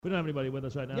We don't have anybody with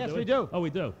us right now, Yes, do we? we do. Oh, we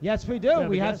do? Yes, we do.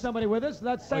 We have guest? somebody with us.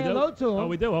 Let's say we do? hello to him. Oh,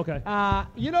 we do? Okay.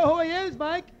 You know who he is,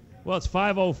 Mike? Well, it's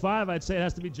 5:05. I'd say it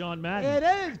has to be John Madden.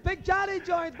 It is. Big Johnny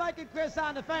joins Mike and Chris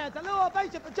on the fans. A little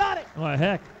ovation for Johnny. Oh,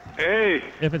 heck. Hey.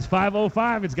 If it's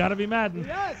 5:05, it's got to be Madden.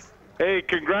 Yes. Hey,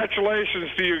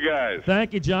 congratulations to you guys.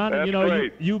 Thank you, John. That's and,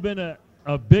 great. You've been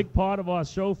a big part of our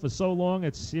show for so long.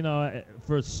 It's,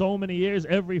 for so many years,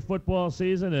 every football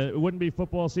season. It wouldn't be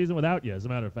football season without you, as a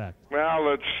matter of fact.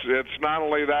 Well, it's not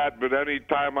only that, but any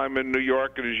time I'm in New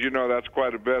York, and as you know, that's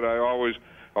quite a bit, I always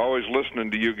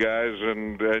listening to you guys,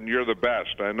 and you're the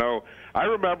best. I know. I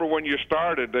remember when you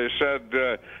started, they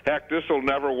said, heck, this will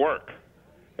never work.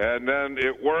 And then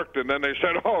it worked, and then they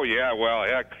said, oh, yeah, well,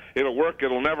 heck, it'll work,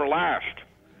 it'll never last.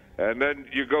 And then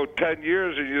you go 10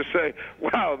 years and you say,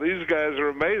 wow, these guys are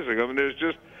amazing. I mean, there's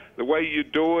just the way you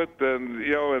do it, and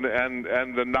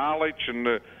and the knowledge and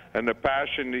the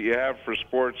passion that you have for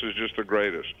sports is just the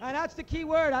greatest. And that's the key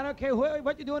word. I don't care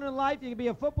what you're doing in life. You can be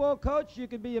a football coach. You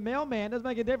can be a mailman. It doesn't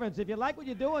make a difference. If you like what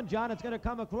you're doing, John, it's going to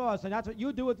come across. And that's what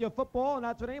you do with your football, and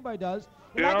that's what anybody does.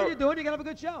 You like what you're doing, you're going to have a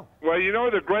good show. Well,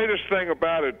 the greatest thing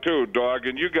about it, too, Dog,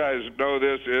 and you guys know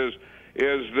this, is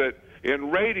that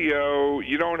in radio,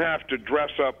 you don't have to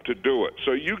dress up to do it.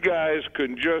 So you guys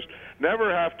can just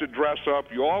never have to dress up.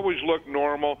 You always look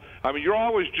normal. I mean, you're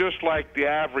always just like the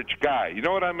average guy. You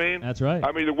know what I mean? That's right.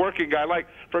 I mean, the working guy. Like,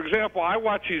 for example, I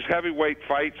watch these heavyweight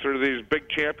fights or these big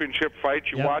championship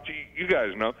fights. You watch, you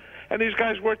guys know. And these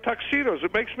guys wear tuxedos.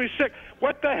 It makes me sick.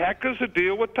 What the heck is the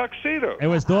deal with tuxedos? It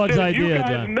was Dog's idea, You guys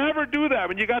John. never do that. I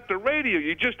mean, you got the radio.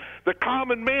 You just, the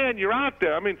common man, you're out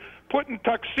there. I mean, putting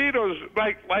tuxedos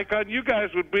like on you guys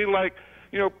would be like,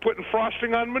 putting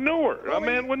frosting on manure. Well, a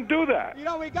man wouldn't do that.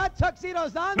 We got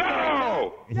tuxedos on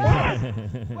No! today.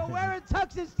 Yes! We're wearing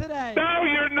tuxes today. No,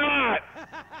 you're not.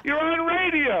 You're on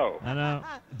radio. I know.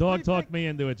 Dog talked me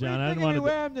into it, John. I didn't want to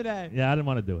wear them today. Yeah, I didn't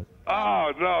want to do it.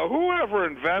 Oh, no. Whoever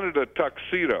invented a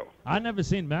tuxedo? I never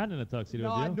seen Madden in a tuxedo.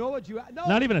 No, I know what you... No.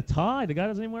 Not even a tie. The guy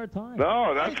doesn't even wear a tie.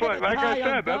 No, that's like I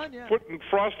said, that's putting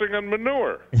frosting on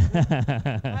manure.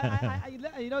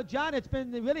 John, it's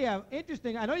been really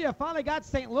interesting. I know you finally got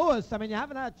St. Louis. I mean, you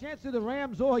haven't had a chance to do the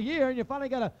Rams all year, and you finally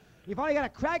got a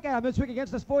crack at them this week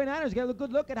against the 49ers. Get a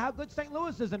good look at how good St.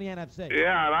 Louis is in the NFC.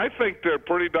 Yeah, and I think they're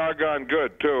pretty doggone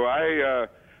good too.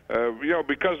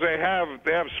 Because they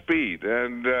have speed,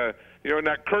 and and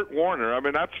that Kurt Warner. I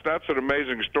mean, that's an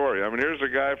amazing story. I mean, here's a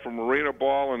guy from Marina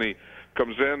Ball, and he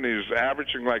comes in. He's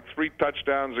averaging like 3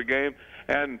 touchdowns a game,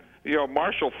 and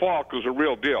Marshall Faulk is a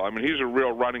real deal. I mean, he's a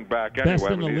real running back anyway.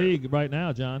 Best in the league right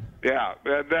now, John. Yeah,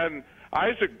 and then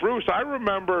Isaac Bruce. I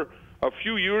remember a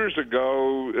few years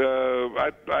ago,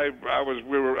 I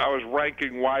was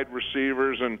ranking wide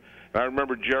receivers, and I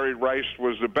remember Jerry Rice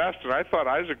was the best, and I thought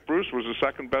Isaac Bruce was the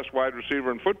second best wide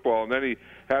receiver in football, and then he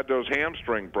had those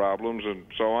hamstring problems and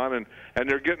so on, and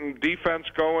they're getting defense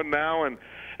going now, and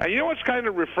what's kind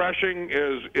of refreshing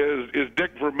is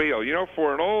Dick Vermeil.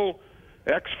 For an old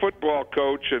ex-football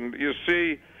coach, and you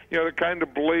see, the kind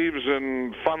of believes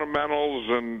in fundamentals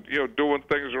and doing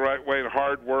things the right way and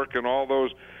hard work and all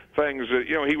those things that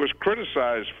he was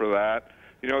criticized for that.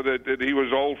 That he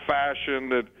was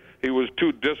old-fashioned, that he was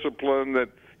too disciplined, that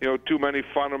too many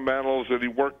fundamentals, that he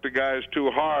worked the guys too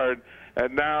hard,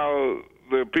 and now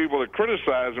the people that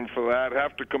criticize him for that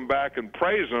have to come back and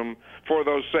praise him for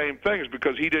those same things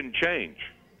because he didn't change.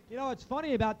 It's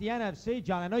funny about the NFC,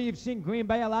 John. I know you've seen Green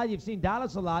Bay a lot, you've seen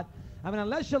Dallas a lot. I mean,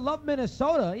 unless you love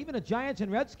Minnesota, even the Giants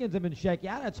and Redskins have been shaky.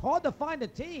 It's hard to find a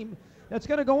team that's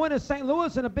going to go into St.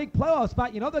 Louis in a big playoff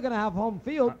spot. They're going to have home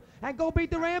field and go beat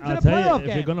the Rams in a playoff game.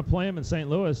 If you're going to play them in St.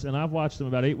 Louis, and I've watched them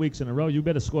about 8 weeks in a row, you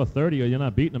better score 30 or you're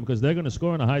not beating them because they're going to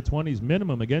score in the high 20s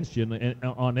minimum against you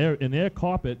in their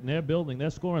carpet, in their building. They're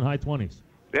scoring high 20s.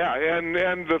 Yeah, and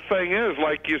the thing is,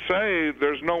 like you say,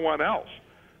 there's no one else.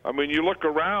 I mean, you look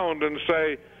around and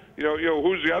say,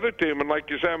 who's the other team? And like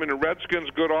you say, I mean, the Redskins,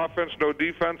 good offense, no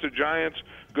defense. The Giants,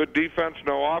 good defense,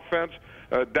 no offense.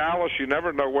 Dallas, you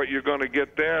never know what you're going to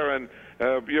get there. And,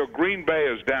 Green Bay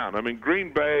is down. I mean,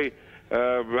 Green Bay,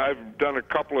 I've done a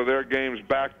couple of their games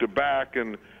back-to-back,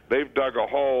 and they've dug a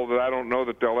hole that I don't know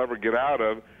that they'll ever get out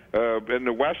of. In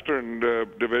the Western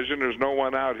Division, there's no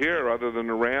one out here other than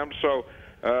the Rams. So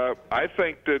I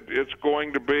think that it's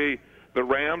going to be the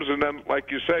Rams, and then,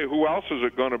 like you say, who else is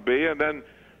it going to be? And then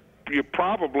you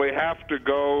probably have to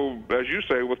go, as you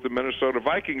say, with the Minnesota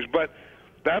Vikings. But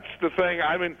that's the thing.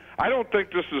 I mean, I don't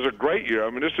think this is a great year. I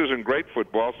mean, this isn't great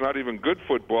football. It's not even good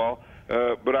football.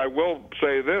 But I will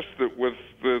say this, that with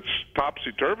this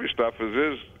topsy-turvy stuff, it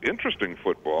is interesting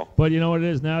football. But you know what it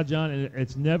is now, John?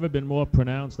 It's never been more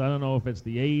pronounced. I don't know if it's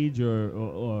the age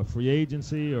or free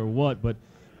agency or what, but,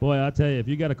 boy, I tell you, if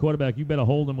you got a quarterback, you better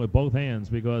hold him with both hands,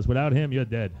 because without him, you're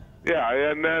dead.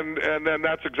 Yeah, and then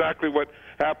that's exactly what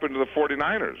happened to the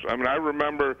 49ers. I mean, I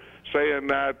remember saying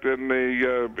that in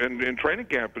the in training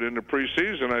camp and in the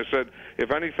preseason. I said,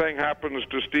 if anything happens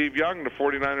to Steve Young, the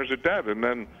 49ers are dead. And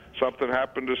then something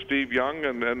happened to Steve Young,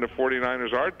 and the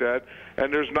 49ers are dead.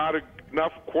 And there's not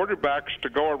enough quarterbacks to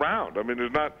go around. I mean,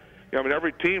 there's not. I mean,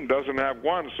 every team doesn't have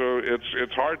one, so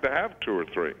it's hard to have two or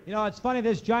three. You know, it's funny,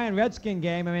 this Giant-Redskin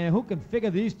game, I mean, who can figure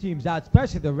these teams out,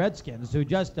 especially the Redskins, who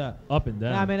just... up and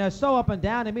down. I mean, they're so up and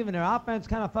down. I mean, even their offense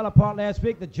kind of fell apart last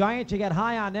week. The Giants, you get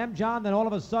high on them, John, then all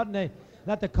of a sudden they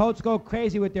let the Colts go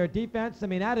crazy with their defense. I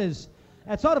mean, that's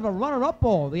sort of a runner-up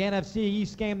bowl, the NFC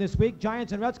East game this week,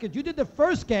 Giants and Redskins. You did the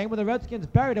first game when the Redskins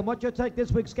buried them. What's your take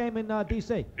this week's game in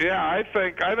D.C.? Yeah, I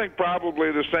think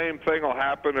probably the same thing will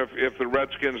happen if the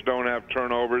Redskins don't have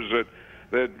turnovers.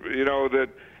 That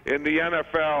in the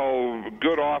NFL,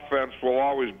 good offense will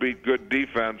always beat good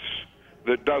defense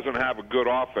that doesn't have a good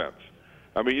offense.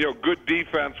 I mean, good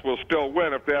defense will still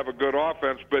win if they have a good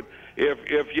offense, but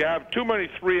if you have too many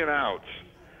 3-and-outs,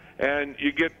 and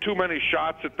you get too many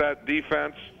shots at that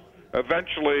defense,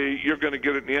 eventually you're going to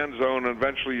get it in the end zone, and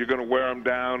eventually you're going to wear them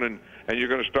down, and you're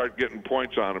going to start getting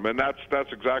points on them. And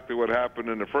that's exactly what happened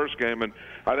in the first game, and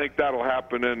I think that'll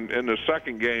happen in the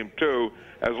second game too,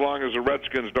 as long as the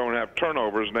Redskins don't have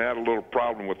turnovers, and they had a little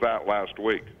problem with that last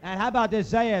week. And how about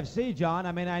this AFC, John?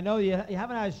 I mean, I know you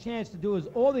haven't had a chance to do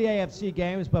all the AFC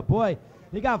games, but boy,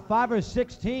 you got 5 or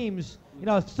 6 teams.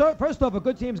 First off, a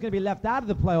good team is going to be left out of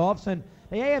the playoffs, and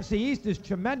the AFC East is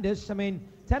tremendous. I mean,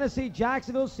 Tennessee,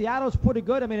 Jacksonville, Seattle's pretty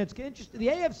good. I mean, it's interesting. The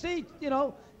AFC,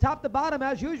 top to bottom,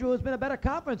 as usual, has been a better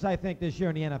conference, I think, this year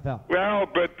in the NFL. Well,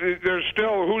 but there's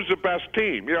still who's the best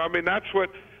team. I mean, that's what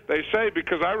they say,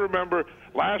 because I remember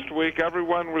last week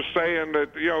everyone was saying that,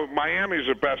 Miami's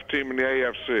the best team in the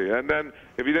AFC. And then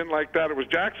if you didn't like that, it was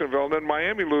Jacksonville. And then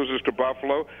Miami loses to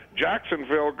Buffalo.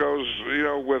 Jacksonville goes,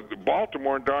 with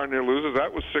Baltimore and darn near loses.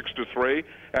 That was 6-3.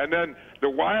 And then the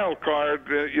wild card,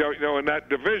 in that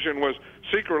division was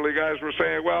secretly guys were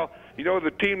saying, well,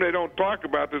 the team they don't talk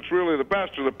about that's really the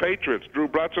best are the Patriots. Drew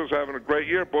Bledsoe's having a great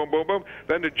year. Boom, boom, boom.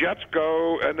 Then the Jets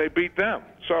go and they beat them.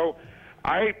 So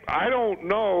I don't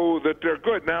know that they're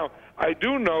good. Now, I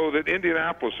do know that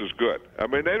Indianapolis is good. I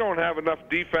mean, they don't have enough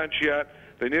defense yet.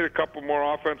 They need a couple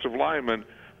more offensive linemen.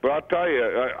 But I'll tell you,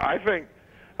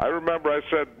 I remember I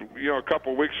said, a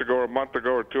couple of weeks ago or a month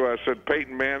ago or two, I said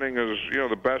Peyton Manning is,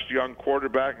 the best young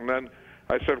quarterback. And then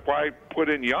I said, why put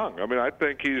in Young? I mean, I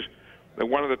think he's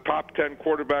one of the top 10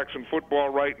 quarterbacks in football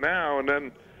right now. And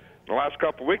then the last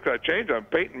couple of weeks, I changed on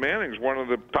Peyton Manning's one of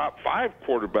the top 5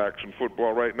 quarterbacks in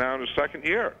football right now in his second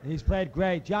year. He's played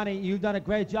great. Johnny, you've done a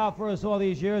great job for us all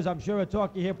these years. I'm sure we'll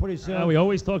talk to you here pretty soon. We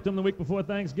always talk to him the week before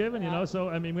Thanksgiving, so,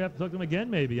 I mean, we have to talk to him again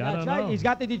maybe. I don't know. He's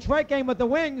got the Detroit game with the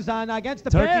Wings against the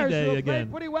Turkey Bears. Day again.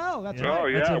 Played pretty well. That's right. Oh,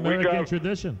 yeah. That's American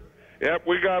tradition. Yep,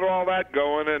 we got all that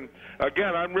going. And,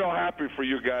 again, I'm real happy for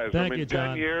you guys. Thank you, John.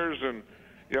 10 years and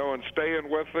staying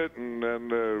with it, and and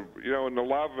the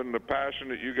love and the passion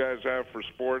that you guys have for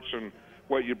sports and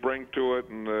what you bring to it,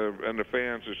 and the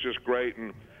fans is just great.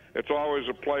 And it's always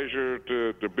a pleasure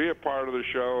to be a part of the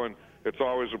show, and it's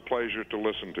always a pleasure to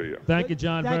listen to you. Thank you,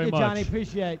 John, very much. Thank you, Johnny.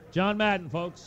 Appreciate it. John Madden, folks.